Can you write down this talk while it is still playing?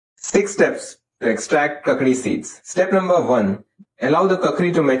6 steps to extract kakari seeds. Step number 1. Allow the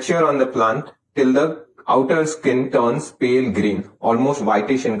kakari to mature on the plant till the outer skin turns pale green, almost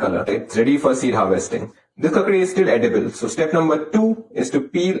whitish in color. It's ready for seed harvesting. This kakari is still edible. So step number 2 is to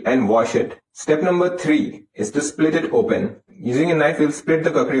peel and wash it. Step number 3 is to split it open. Using a knife, we'll split the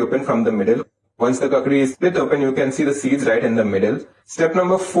kakari open from the middle. Once the kakari is split open, you can see the seeds right in the middle. Step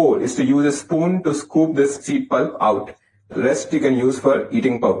number 4 is to use a spoon to scoop this seed pulp out. The rest you can use for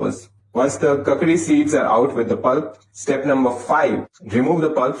eating purpose. Once the kakari seeds are out with the pulp, step number 5, remove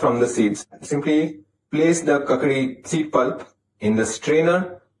the pulp from the seeds. Simply place the kakari seed pulp in the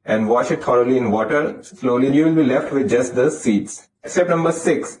strainer and wash it thoroughly in water. Slowly you will be left with just the seeds. Step number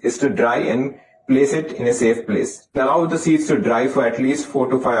 6 is to dry and place it in a safe place. Allow the seeds to dry for at least 4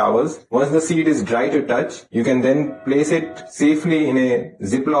 to 5 hours. Once the seed is dry to touch, you can then place it safely in a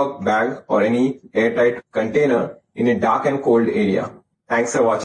Ziploc bag or any airtight container in a dark and cold area. Thanks for watching.